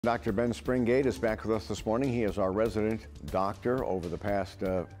Dr. Ben Springgate is back with us this morning. He is our resident doctor over the past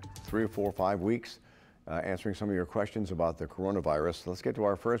 3 or 4 or 5 weeks, answering some of your questions about the coronavirus. Let's get to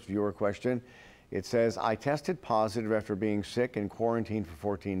our first viewer question. It says, I tested positive after being sick and quarantined for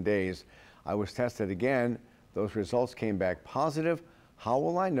 14 days. I was tested again. Those results came back positive. How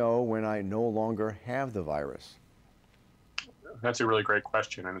will I know when I no longer have the virus? That's a really great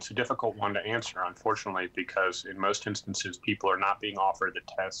question, and it's a difficult one to answer, unfortunately, because in most instances, people are not being offered the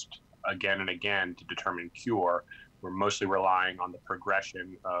test again and again to determine cure. We're mostly relying on the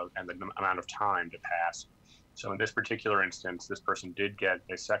progression and the amount of time to pass. So in this particular instance, this person did get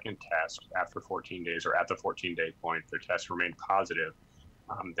a second test after 14 days, or at the 14-day point. Their test remained positive.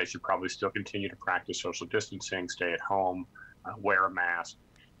 They should probably still continue to practice social distancing, stay at home, wear a mask.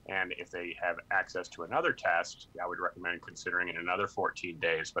 And if they have access to another test, I would recommend considering it another 14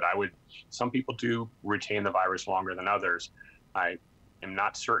 days. But some people do retain the virus longer than others. I am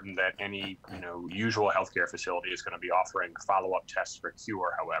not certain that any usual healthcare facility is going to be offering follow-up tests for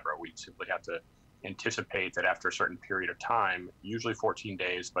cure. However, we simply have to anticipate that after a certain period of time, usually 14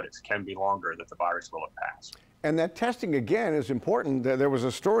 days, but it can be longer, that the virus will have passed. And that testing, again, is important. There was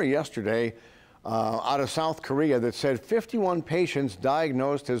a story yesterday out of South Korea that said 51 patients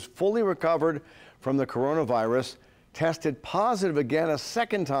diagnosed as fully recovered from the coronavirus tested positive again a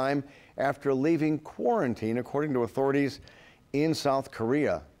second time after leaving quarantine, according to authorities in South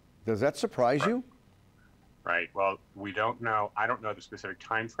Korea. Does that surprise you? Right. Well, we don't know. I don't know the specific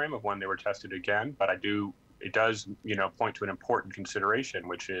time frame of when they were tested again, but it does, point to an important consideration,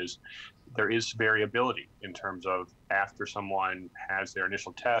 which is there is variability in terms of after someone has their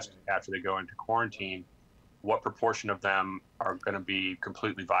initial test, after they go into quarantine, what proportion of them are going to be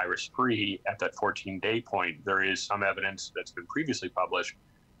completely virus-free at that 14-day point. There is some evidence that's been previously published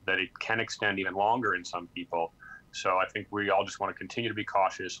that it can extend even longer in some people. So I think we all just want to continue to be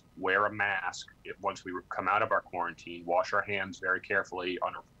cautious, wear a mask once we come out of our quarantine, wash our hands very carefully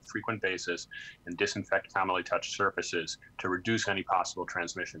on a frequent basis, and disinfect commonly touched surfaces to reduce any possible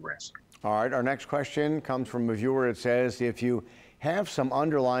transmission risk. All right, our next question comes from a viewer. It says, if you have some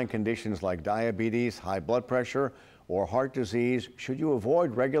underlying conditions like diabetes, high blood pressure, or heart disease, should you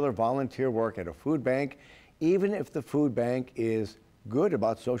avoid regular volunteer work at a food bank, even if the food bank is good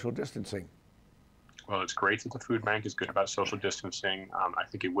about social distancing? Well, it's great that the food bank is good about social distancing. I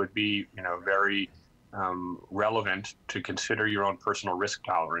think it would be, very relevant to consider your own personal risk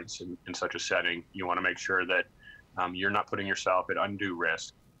tolerance in such a setting. You want to make sure that you're not putting yourself at undue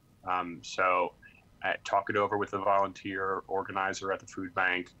risk. So talk it over with the volunteer organizer at the food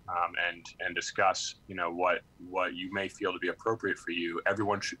bank and discuss, what you may feel to be appropriate for you.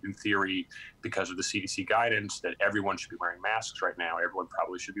 Everyone should, in theory, because of the CDC guidance, that everyone should be wearing masks right now. Everyone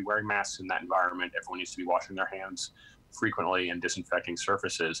probably should be wearing masks in that environment. Everyone needs to be washing their hands frequently and disinfecting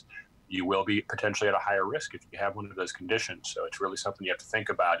surfaces. You will be potentially at a higher risk if you have one of those conditions. So it's really something you have to think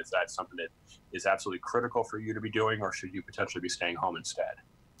about. Is that something that is absolutely critical for you to be doing, or should you potentially be staying home instead?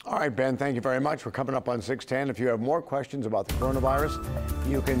 All right, Ben, thank you very much. We're coming up on 6:10. If you have more questions about the coronavirus,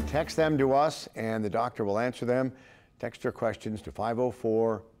 you can text them to us, and the doctor will answer them. Text your questions to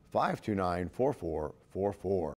 504-529-4444.